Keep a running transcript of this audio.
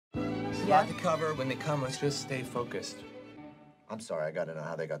A lot to cover. When they come, let's just stay focused. I'm sorry, I gotta know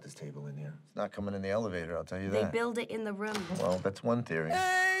how they got this table in here. It's not coming in the elevator, I'll tell you They that. build it in the room. Well, that's one theory.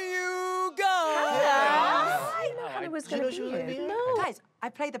 Hey, you guys! I know Hannah was going to be here. No. Guys, I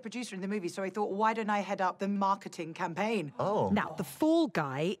played the producer in the movie, so I thought, why don't I head up the marketing campaign? Oh. Now, The Fall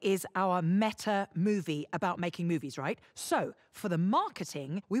Guy is our meta movie about making movies, right? So, for the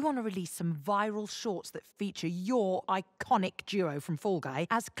marketing, we want to release some viral shorts that feature your iconic duo from Fall Guy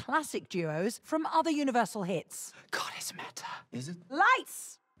as classic duos from other Universal hits. God, it's meta. Is it?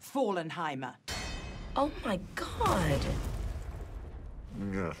 Lights! Fallenheimer. Oh my God.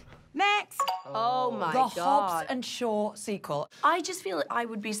 Yeah. Next! Oh my The God. Hobbs and Shaw sequel. I just feel like I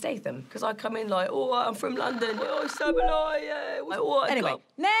would be Statham because I come in like, oh, I'm from London. Oh, Samurai, yeah. Oh, Anyway,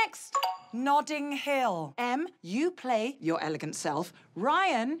 next! Notting Hill. Em, you play your elegant self.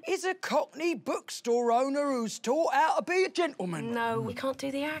 Ryan is a Cockney bookstore owner who's taught how to be a gentleman. No, we can't do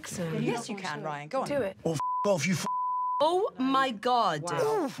the accent. Yes, you can, Ryan. Go on. Do it. Oh, off, you Oh my God.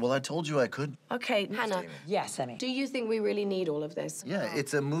 Wow. Well, I told you I could. Okay, Hannah, Yes, Emmy. do you think we really need all of this? Yeah,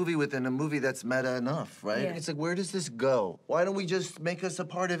 it's a movie within a movie that's meta enough, right? Yeah. It's like, where does this go? Why don't we just make us a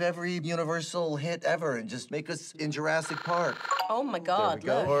part of every Universal hit ever and just make us in Jurassic Park? Oh my God,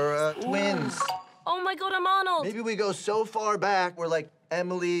 There we go. look. Or Twins. Oh my God, I'm Arnold. Maybe we go so far back, we're like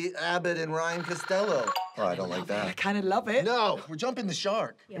Emily Abbott and Ryan Costello. Oh, I don't like I that. kind of love it. No, we're jumping the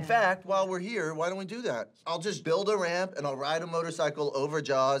shark. In Yeah. fact, while we're here, why don't we do that? I'll just build a ramp and I'll ride a motorcycle over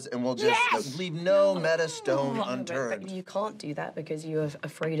Jaws and we'll just leave no meta stone But unturned. you can't do that because you're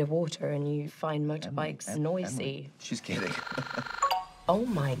afraid of water and you find motorbikes noisy. She's kidding. Oh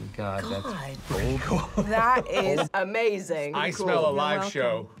my God, God. that's pretty cool. That is amazing. I smell a live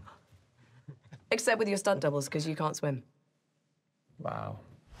show. Except with your stunt doubles because you can't swim. Wow.